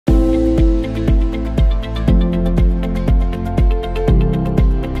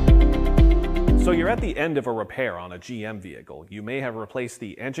the end of a repair on a GM vehicle, you may have replaced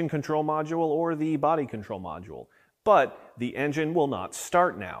the engine control module or the body control module, but the engine will not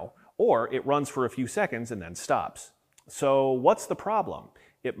start now, or it runs for a few seconds and then stops. So what's the problem?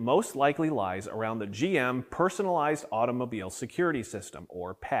 It most likely lies around the GM Personalized Automobile Security System,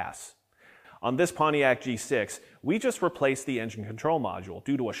 or PAS. On this Pontiac G6, we just replaced the engine control module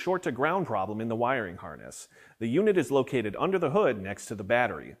due to a short-to-ground problem in the wiring harness. The unit is located under the hood next to the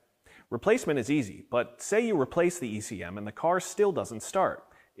battery. Replacement is easy, but say you replace the ECM and the car still doesn't start.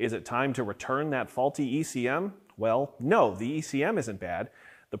 Is it time to return that faulty ECM? Well, no, the ECM isn't bad.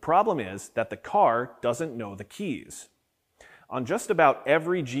 The problem is that the car doesn't know the keys. On just about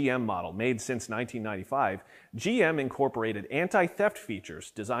every GM model made since 1995, GM incorporated anti-theft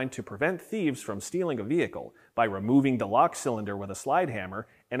features designed to prevent thieves from stealing a vehicle by removing the lock cylinder with a slide hammer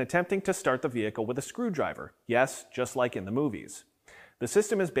and attempting to start the vehicle with a screwdriver. Yes, just like in the movies. The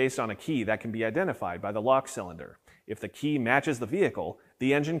system is based on a key that can be identified by the lock cylinder. If the key matches the vehicle,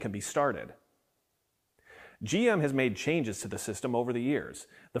 the engine can be started. GM has made changes to the system over the years.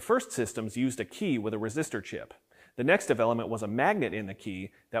 The first systems used a key with a resistor chip. The next development was a magnet in the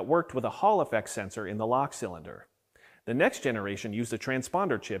key that worked with a Hall effect sensor in the lock cylinder. The next generation used a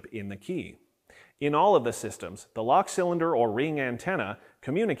transponder chip in the key. In all of the systems, the lock cylinder or ring antenna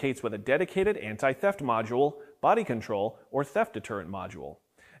communicates with a dedicated anti-theft module, body control, or theft deterrent module.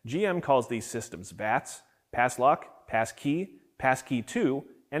 GM calls these systems VATS, Passlock, Passkey, Passkey 2,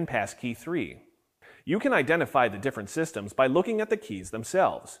 and Passkey 3. You can identify the different systems by looking at the keys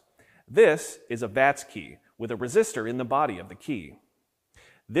themselves. This is a VATS key with a resistor in the body of the key.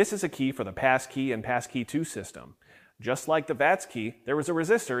 This is a key for the Passkey and Passkey 2 system. Just like the VATS key, there is a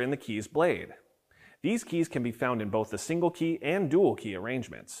resistor in the key's blade. These keys can be found in both the single key and dual key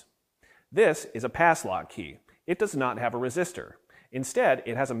arrangements. This is a Passlock key. It does not have a resistor. Instead,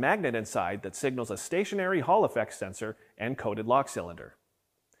 it has a magnet inside that signals a stationary Hall effect sensor and coded lock cylinder.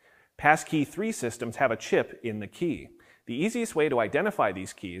 Passkey 3 systems have a chip in the key. The easiest way to identify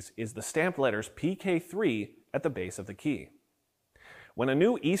these keys is the stamped letters PK3 at the base of the key. When a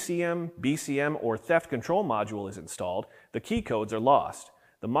new ECM, BCM, or theft control module is installed, the key codes are lost.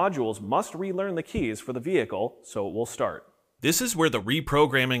 The modules must relearn the keys for the vehicle so it will start. This is where the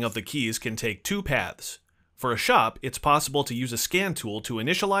reprogramming of the keys can take two paths. For a shop, it's possible to use a scan tool to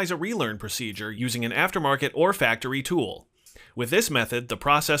initialize a relearn procedure using an aftermarket or factory tool. With this method, the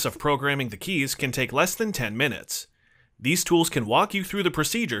process of programming the keys can take less than 10 minutes. These tools can walk you through the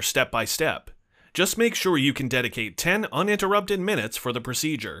procedure step by step. Just make sure you can dedicate 10 uninterrupted minutes for the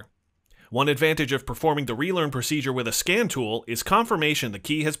procedure. One advantage of performing the relearn procedure with a scan tool is confirmation the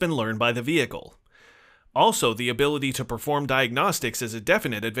key has been learned by the vehicle. Also, the ability to perform diagnostics is a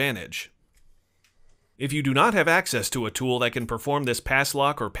definite advantage. If you do not have access to a tool that can perform this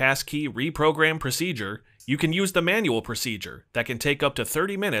Passlock or Passkey reprogram procedure, you can use the manual procedure that can take up to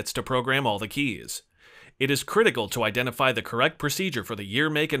 30 minutes to program all the keys. It is critical to identify the correct procedure for the year,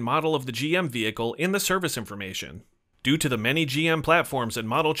 make, and model of the GM vehicle in the service information. Due to the many GM platforms and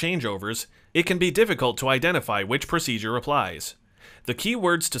model changeovers, it can be difficult to identify which procedure applies. The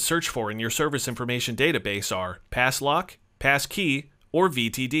keywords to search for in your service information database are Passlock, Passkey, or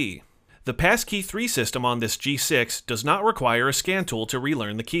VTD. The Passkey 3 system on this G6 does not require a scan tool to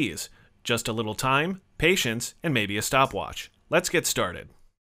relearn the keys. Just a little time, patience, and maybe a stopwatch. Let's get started.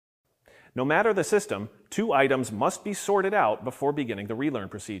 No matter the system, two items must be sorted out before beginning the relearn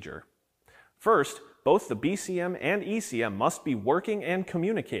procedure. First, both the BCM and ECM must be working and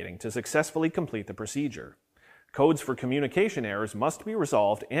communicating to successfully complete the procedure. Codes for communication errors must be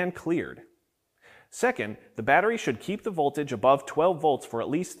resolved and cleared. Second, the battery should keep the voltage above 12 volts for at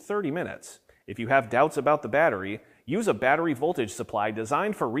least 30 minutes. If you have doubts about the battery, use a battery voltage supply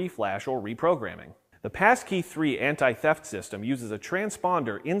designed for reflash or reprogramming. The Passkey 3 anti-theft system uses a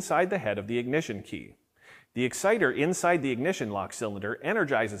transponder inside the head of the ignition key. The exciter inside the ignition lock cylinder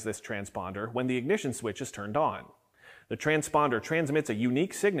energizes this transponder when the ignition switch is turned on. The transponder transmits a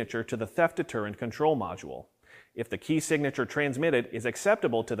unique signature to the theft deterrent control module. If the key signature transmitted is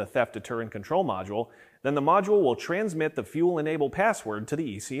acceptable to the theft deterrent control module, then the module will transmit the fuel-enable password to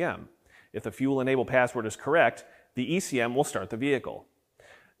the ECM. If the fuel-enable password is correct, the ECM will start the vehicle.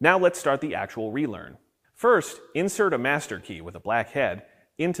 Now let's start the actual relearn. First, insert a master key with a black head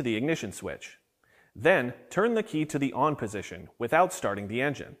into the ignition switch. Then, turn the key to the on position without starting the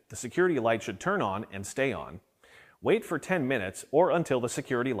engine. The security light should turn on and stay on. Wait for 10 minutes or until the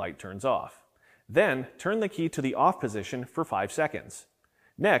security light turns off. Then, turn the key to the off position for 5 seconds.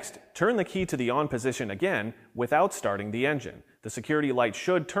 Next, turn the key to the on position again without starting the engine. The security light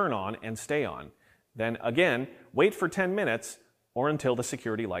should turn on and stay on. Then again, wait for 10 minutes or until the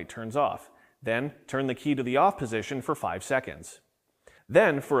security light turns off. Then, turn the key to the off position for 5 seconds.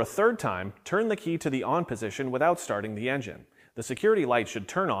 Then, for a third time, turn the key to the on position without starting the engine. The security light should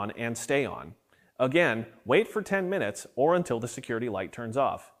turn on and stay on. Again, wait for 10 minutes or until the security light turns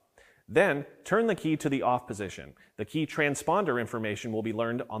off. Then, turn the key to the off position. The key transponder information will be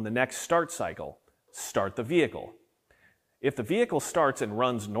learned on the next start cycle. Start the vehicle. If the vehicle starts and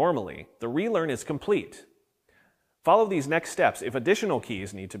runs normally, the relearn is complete. Follow these next steps if additional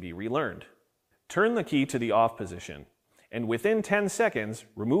keys need to be relearned. Turn the key to the off position, and within 10 seconds,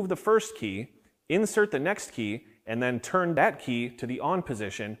 remove the first key, insert the next key, and then turn that key to the on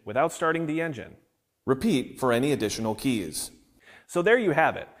position without starting the engine. Repeat for any additional keys. So there you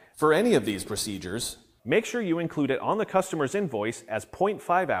have it. For any of these procedures, make sure you include it on the customer's invoice as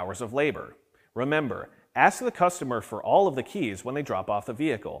 0.5 hours of labor. Remember, ask the customer for all of the keys when they drop off the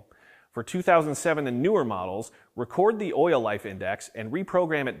vehicle. For 2007 and newer models, record the oil life index and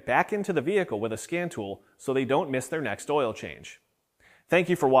reprogram it back into the vehicle with a scan tool so they don't miss their next oil change. Thank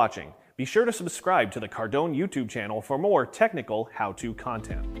you for watching. Be sure to subscribe to the Cardone YouTube channel for more technical how-to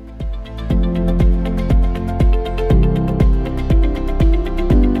content.